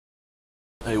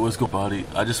Hey, what's good, buddy?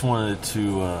 I just wanted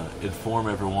to inform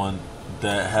everyone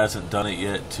that hasn't done it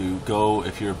yet to go,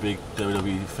 if you're a big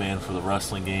WWE fan for the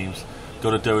wrestling games, go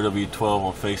to WWE12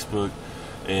 on Facebook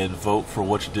and vote for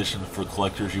which edition for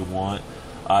collectors you want.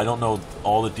 I don't know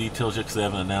all the details yet because they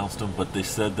haven't announced them, but they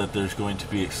said that there's going to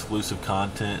be exclusive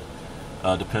content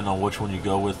depending on which one you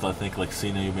go with. I think like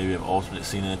Cena, you maybe have alternate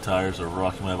Cena attires, or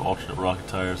Rock, you might have alternate Rock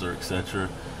attires, or etc.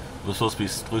 There's supposed to be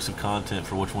exclusive content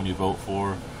for which one you vote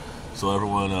for. So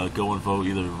everyone go and vote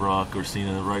either Rock or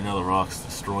Cena. Right now the Rock's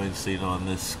destroying Cena on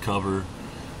this cover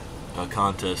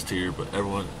contest here, but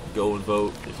everyone go and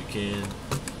vote if you can.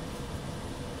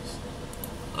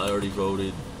 I already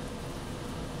voted.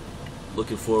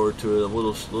 Looking forward to it. I'm a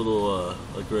little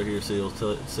like right here, say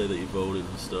say that you voted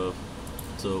and stuff.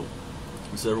 So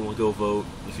just everyone go vote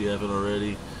if you haven't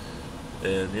already.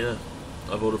 And yeah,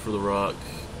 I voted for The Rock.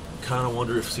 Kind of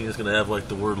wonder if Cena's going to have like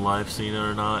the word live Cena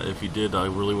or not. If he did, I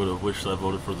really would have wished I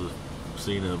voted for the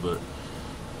Cena, but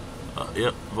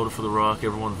yep, voted for The Rock.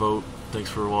 Everyone vote.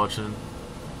 Thanks for watching.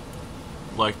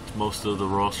 Liked most of the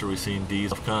roster. We seen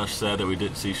D's. I'm kind of sad that we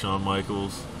didn't see Shawn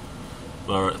Michaels,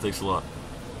 but alright, thanks a lot.